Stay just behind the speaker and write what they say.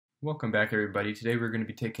Welcome back, everybody. Today we're going to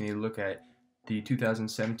be taking a look at the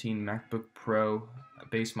 2017 MacBook Pro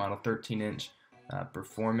base model 13-inch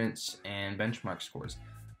performance and benchmark scores.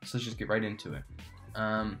 So let's just get right into it.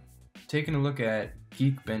 Taking a look at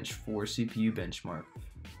Geekbench for CPU benchmark.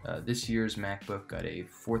 This year's MacBook got a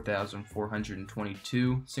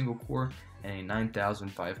 4,422 single core and a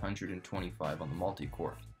 9,525 on the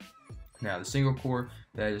multi-core. Now the single core,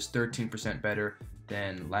 that is 13% better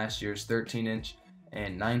than last year's 13-inch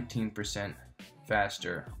and 19%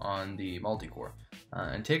 faster on the multi-core.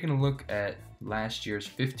 And taking a look at last year's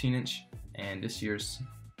 15-inch and this year's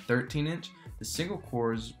 13-inch, the single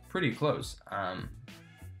core is pretty close.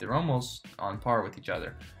 They're almost on par with each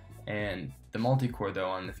other. And the multi-core though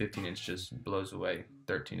on the 15-inch just blows away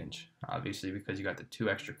 13-inch, obviously because you got the 2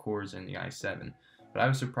 extra cores in the i7. But I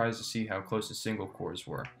was surprised to see how close the single cores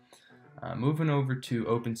were. Moving over to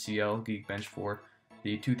OpenCL Geekbench 4,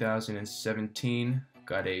 the 2017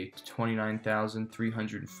 got a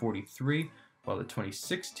 29,343, while the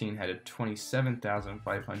 2016 had a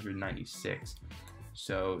 27,596.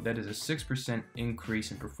 So that is a 6% increase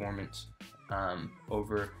in performance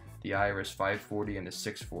over the Iris 540 and the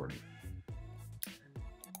 640.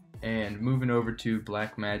 And moving over to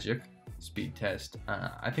Blackmagic speed test,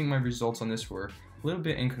 I think my results on this were a little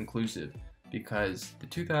bit inconclusive because the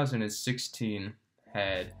 2016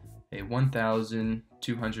 had a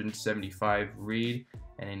 1,275 read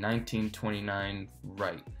and a 1929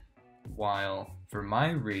 write, while for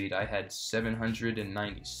my read I had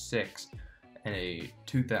 796 and a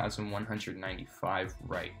 2,195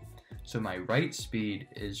 write. So my write speed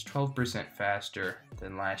is 12% faster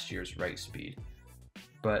than last year's write speed,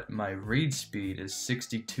 but my read speed is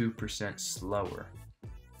 62% slower.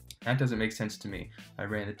 That doesn't make sense to me. I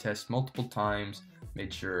ran the test multiple times,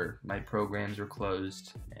 made sure my programs were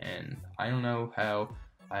closed, and I don't know how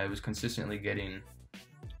I was consistently getting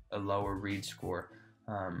a lower read score.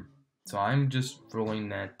 So I'm just ruling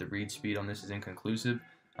that the read speed on this is inconclusive,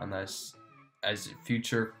 unless as the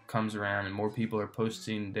future comes around and more people are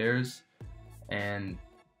posting theirs and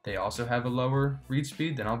they also have a lower read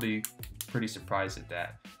speed, then I'll be pretty surprised at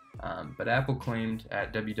that. But Apple claimed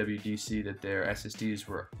at WWDC that their SSDs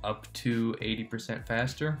were up to 80%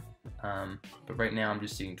 faster, but right now I'm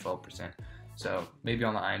just seeing 12%. So maybe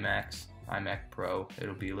on the iMac Pro,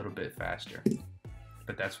 it'll be a little bit faster.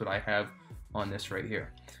 But that's what I have on this right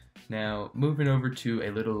here. Now, moving over to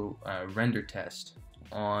a little render test.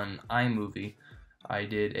 On iMovie, I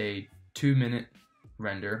did a 2-minute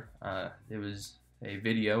render. It was a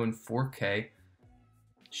video in 4K,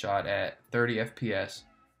 shot at 30 FPS.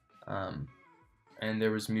 And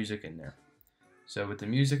there was music in there. So with the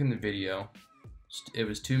music in the video, it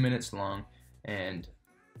was 2 minutes long, and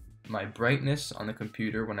my brightness on the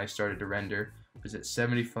computer when I started to render was at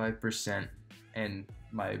 75%, and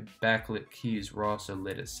my backlit keys were also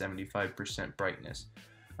lit at 75% brightness.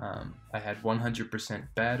 I had 100%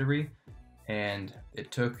 battery, and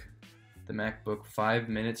it took the MacBook 5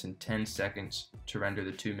 minutes and 10 seconds to render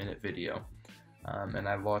the 2-minute video, and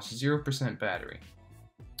I lost 0% battery.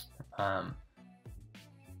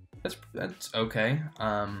 That's okay.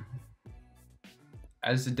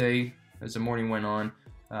 As the morning went on,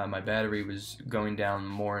 my battery was going down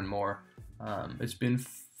more and more. It's been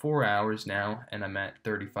 4 hours now, and I'm at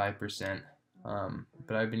 35%.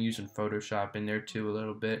 But I've been using Photoshop in there too a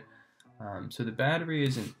little bit. So the battery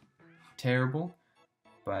isn't terrible,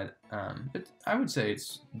 but I would say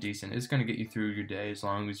it's decent. It's going to get you through your day as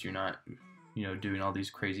long as you're not, doing all these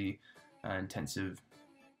crazy intensive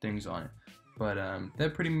things on it. But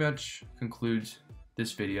that pretty much concludes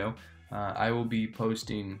this video. I will be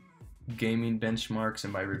posting gaming benchmarks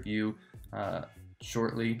and my review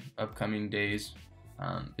shortly, upcoming days.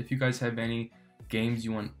 If you guys have any games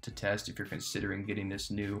you want to test, if you're considering getting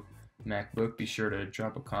this new MacBook, be sure to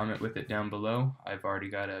drop a comment with it down below. I've already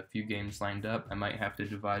got a few games lined up. I might have to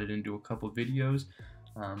divide it into a couple videos,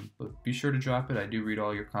 but be sure to drop it. I do read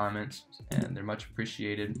all your comments, and they're much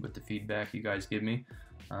appreciated with the feedback you guys give me.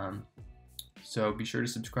 So be sure to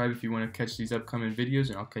subscribe if you want to catch these upcoming videos,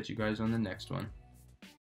 and I'll catch you guys on the next one.